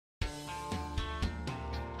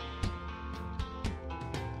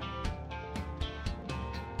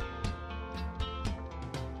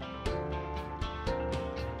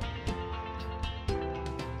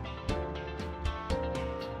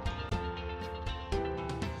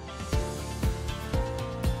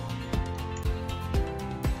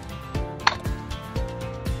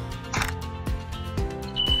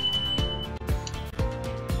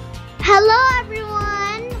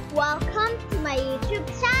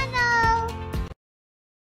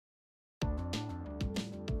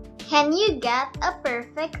Can you get a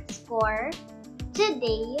perfect score?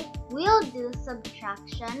 Today, we'll do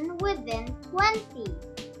subtraction within 20.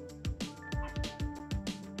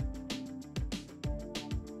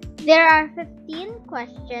 There are 15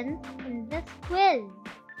 questions in this quiz.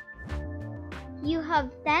 You have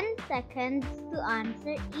 10 seconds to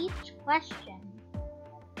answer each question.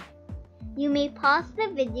 You may pause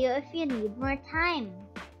the video if you need more time.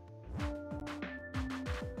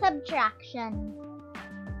 Subtraction.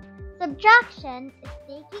 Subtraction is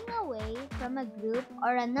taking away from a group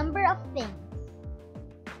or a number of things.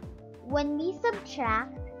 When we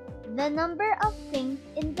subtract, the number of things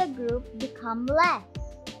in the group become less.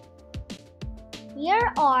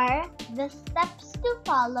 Here are the steps to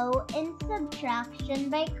follow in subtraction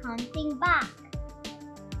by counting back.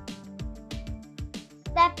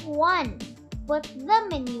 Step 1. Put the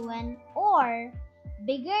minuend or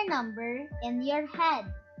bigger number in your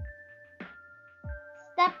head.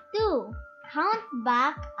 Step 2. Count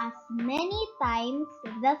back as many times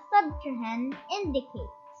the subtrahend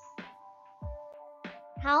indicates.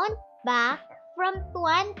 Count back from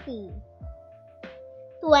 20.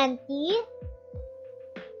 20,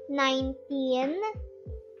 19,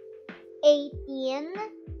 18,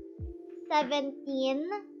 17,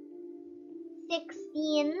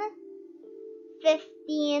 16,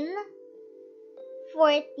 15,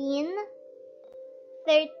 14,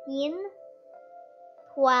 13,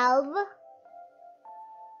 12,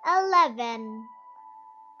 11,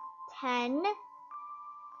 10,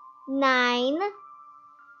 9,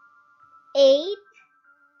 8,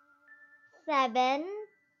 7,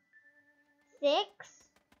 6,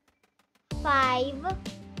 5,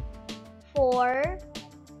 4,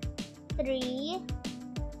 3,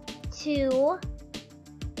 2,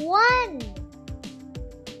 1.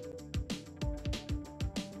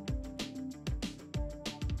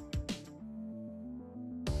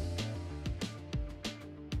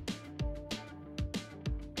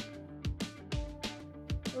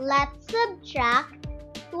 Let's subtract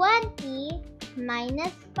 20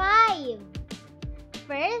 minus 5.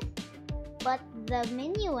 First, put the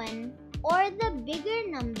minuend or the bigger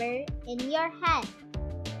number in your head.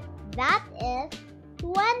 That is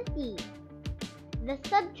 20. The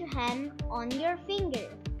subtrahend on your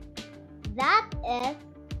fingers. That is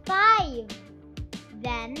 5.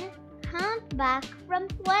 Then, count back from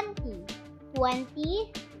 20.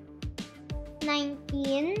 20,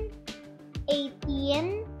 19,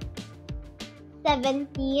 18,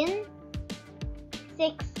 17,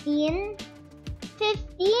 16,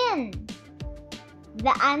 15.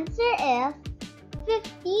 The answer is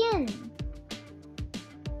 15.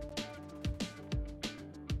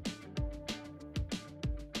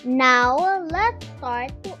 Now, let's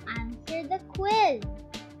start to answer the quiz.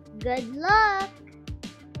 Good luck!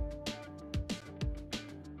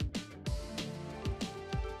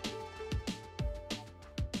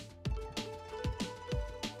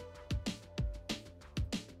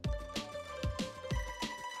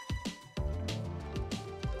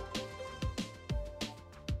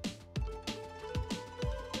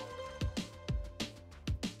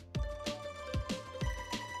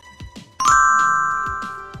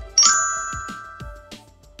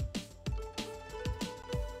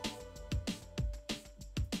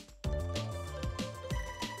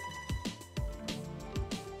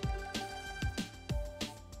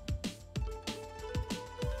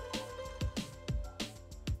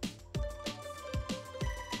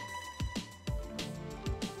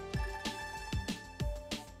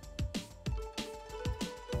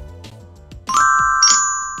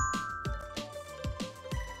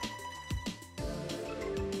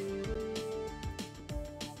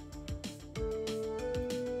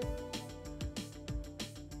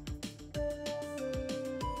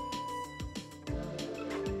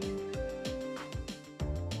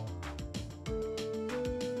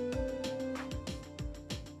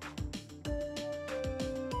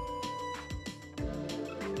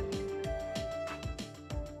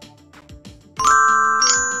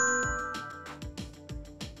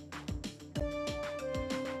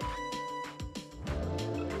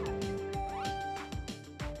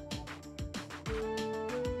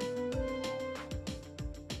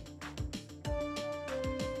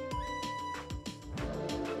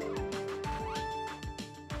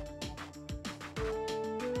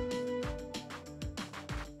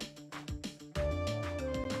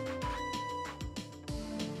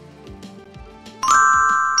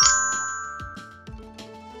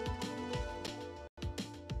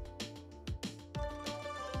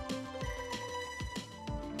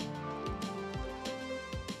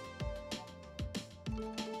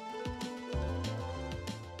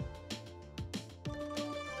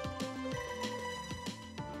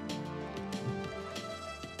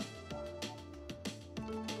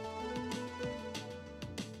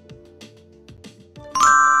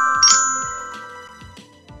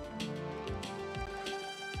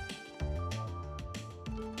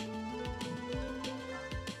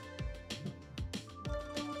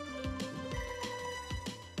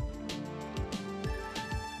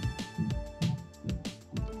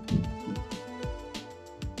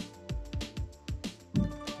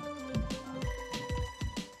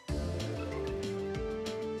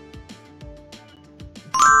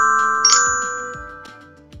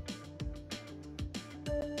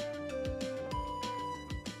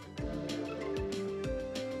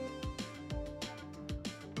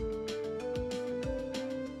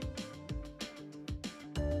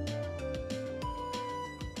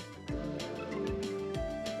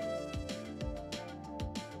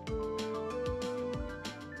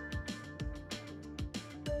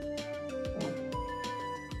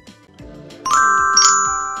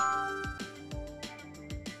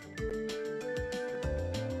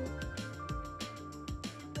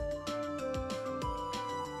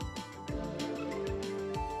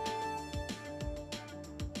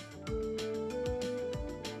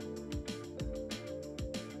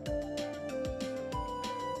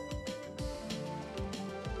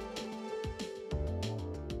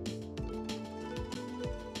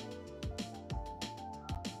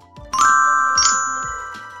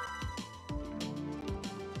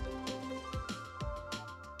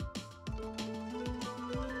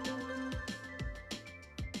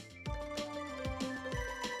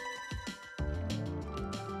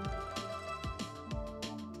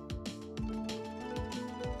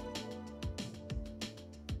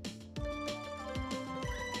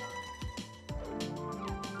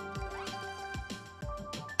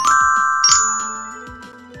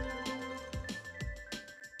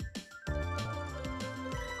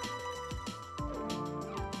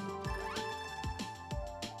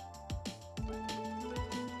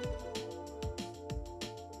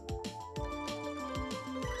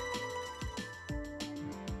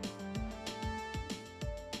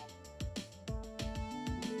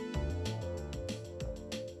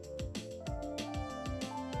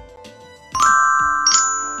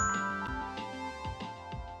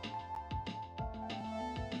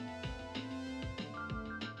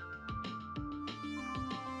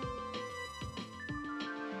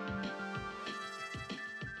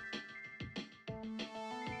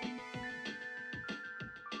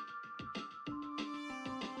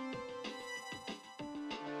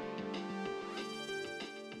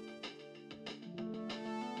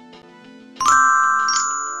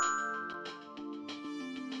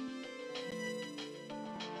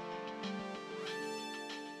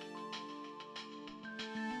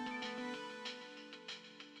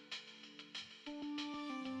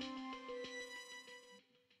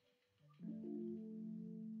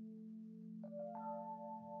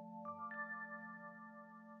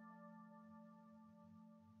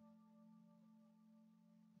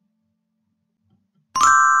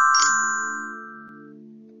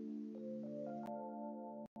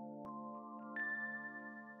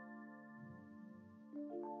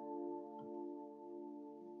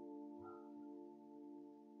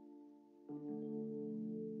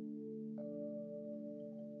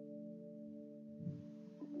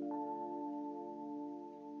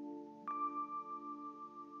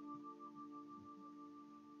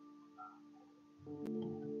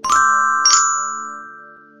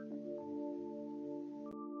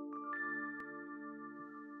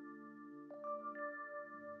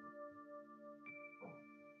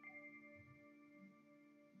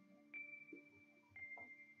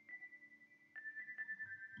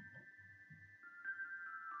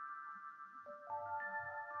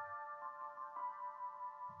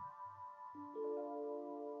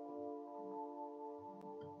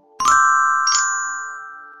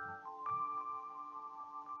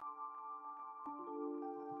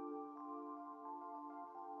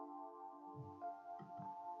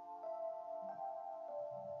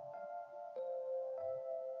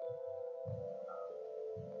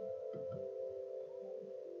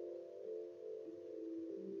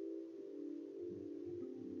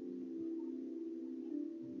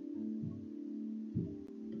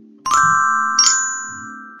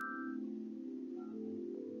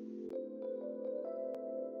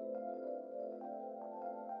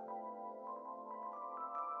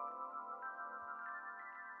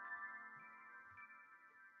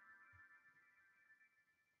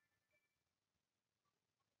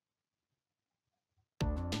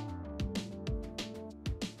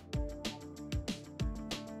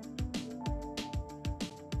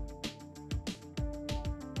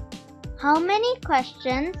 How many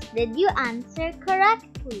questions did you answer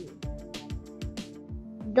correctly?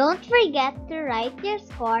 Don't forget to write your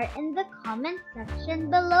score in the comment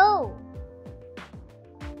section below.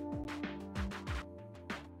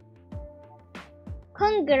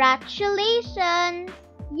 Congratulations!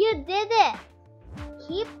 You did it!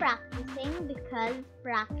 Keep practicing because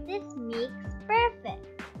practice makes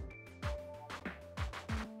perfect.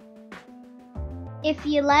 If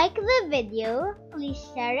you like the video, please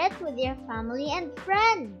share it with your family and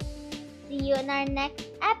friends. See you in our next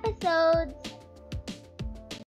episodes.